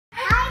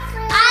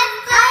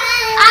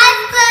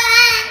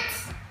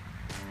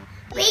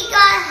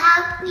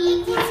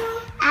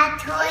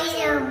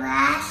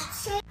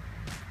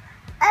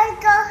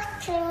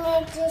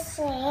open this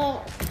thing.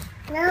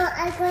 No,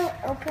 I'm going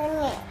to open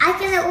it. I'm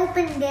going to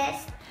open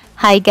this.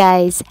 Hi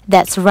guys,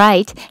 that's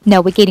right.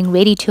 Now we're getting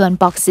ready to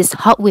unbox this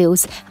Hot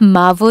Wheels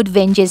Marvel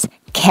Avengers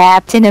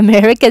Captain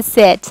America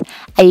set.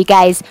 Are you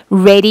guys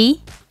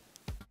ready?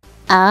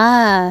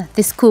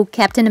 This cool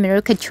Captain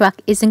America truck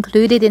is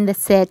included in the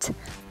set.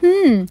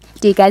 Do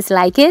you guys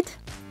like it?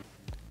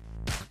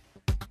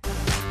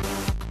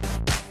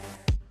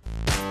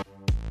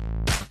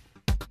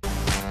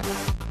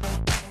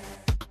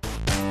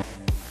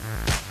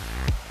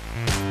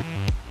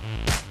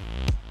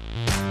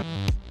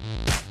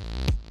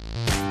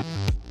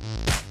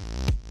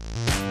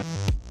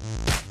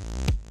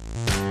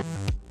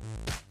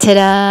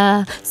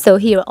 Ta-da! So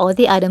here are all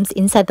the items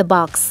inside the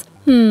box.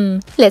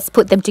 Let's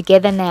put them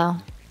together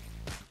now.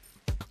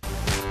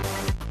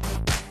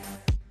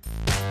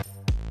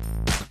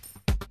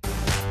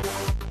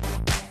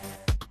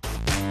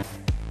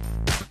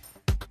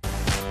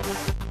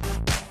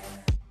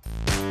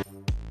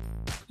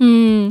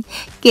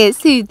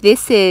 Guess who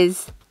this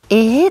is?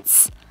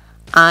 It's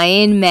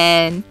Iron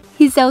Man.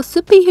 He's our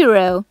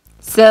superhero,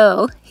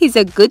 so he's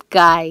a good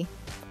guy.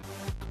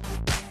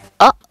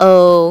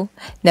 Uh-oh,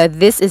 now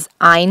this is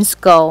Iron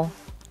Skull.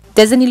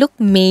 Doesn't he look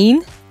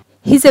mean?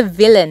 He's a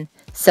villain,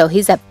 so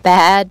he's a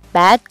bad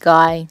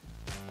guy.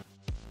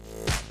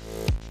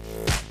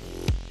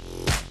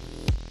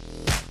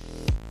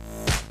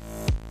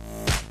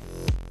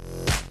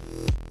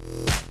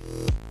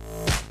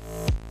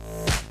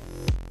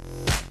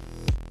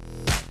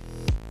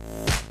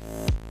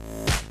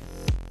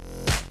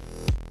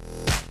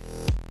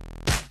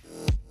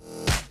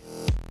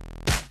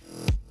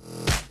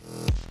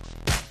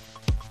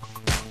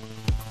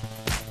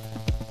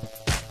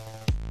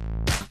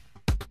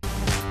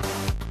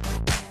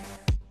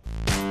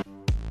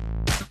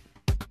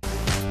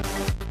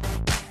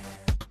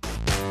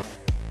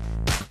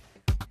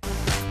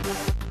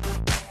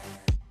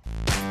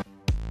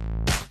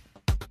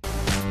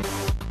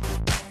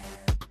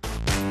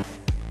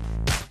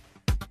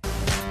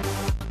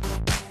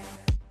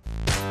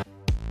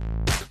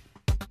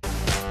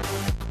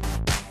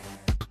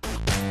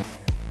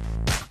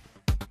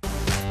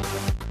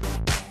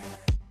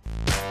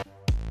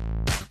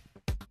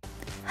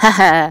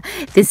 Haha,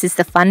 this is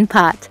the fun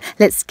part.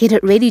 Let's get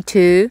it ready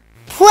to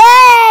play!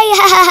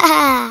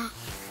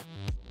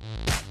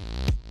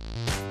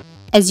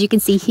 As you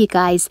can see here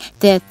guys,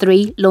 there are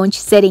 3 launch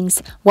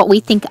settings. What we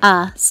think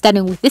are,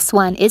 starting with this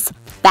one, is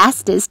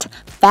fastest,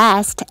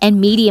 fast, and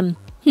medium.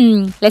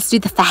 Let's do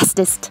the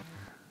fastest.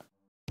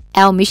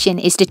 Our mission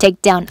is to take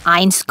down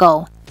Iron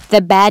Skull, the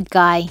bad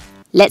guy.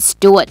 Let's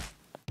do it.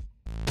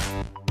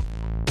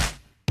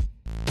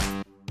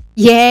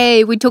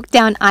 Yay, we took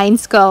down Iron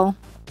Skull.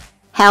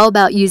 How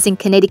about using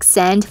kinetic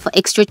sand for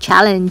extra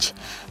challenge?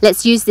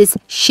 Let's use this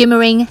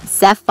shimmering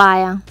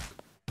sapphire.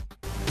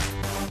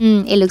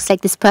 It looks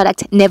like this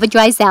product never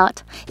dries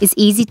out, is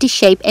easy to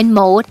shape and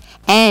mold,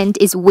 and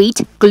is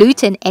wheat,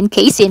 gluten, and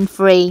casein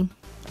free.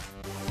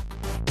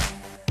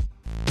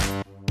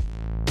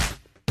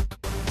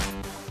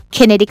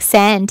 Kinetic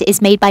sand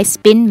is made by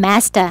Spin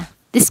Master,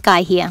 this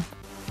guy here.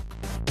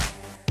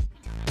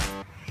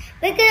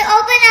 We can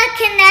open our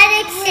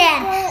kinetic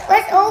sand.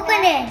 Let's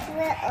open it.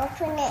 We'll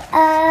open it.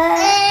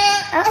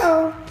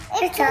 Uh-oh.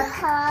 It's too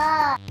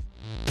hard.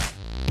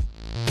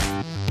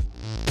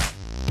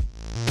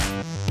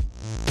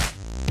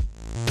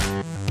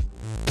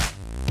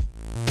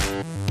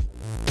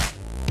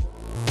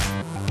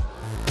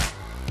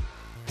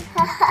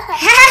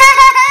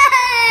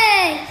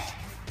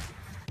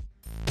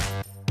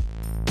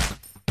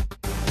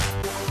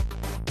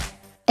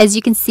 As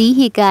you can see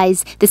here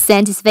guys, the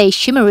sand is very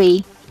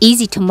shimmery,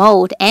 easy to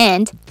mold,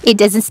 and it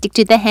doesn't stick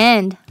to the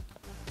hand.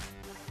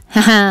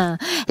 Haha,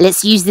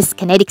 let's use this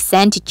kinetic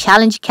sand to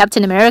challenge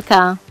Captain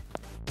America.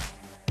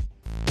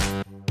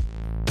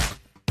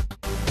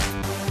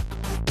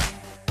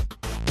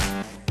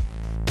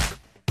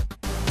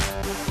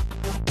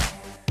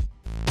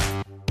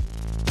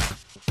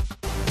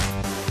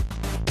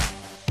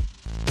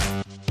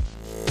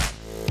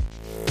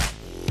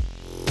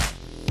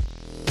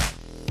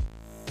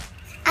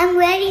 I'm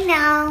ready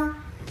now.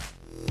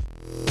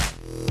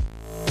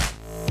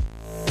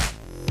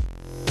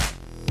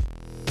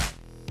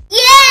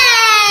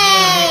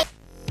 Yay!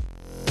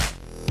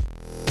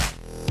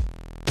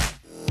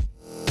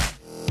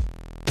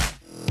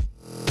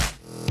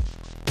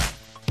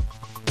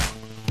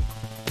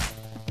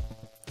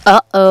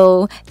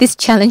 Uh-oh, this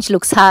challenge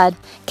looks hard.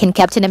 Can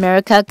Captain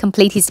America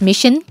complete his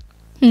mission?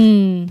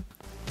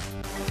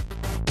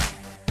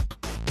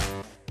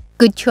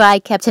 Good try,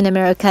 Captain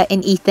America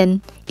and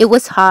Ethan. It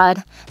was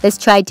hard. Let's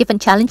try a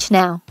different challenge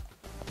now.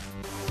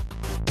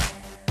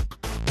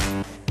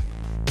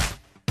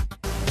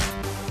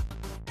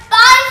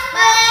 Bye,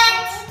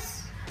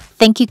 friends!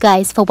 Thank you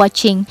guys for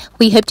watching.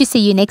 We hope to see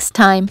you next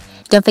time.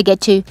 Don't forget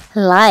to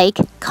like,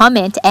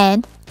 comment,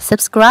 and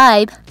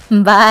subscribe.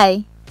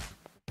 Bye.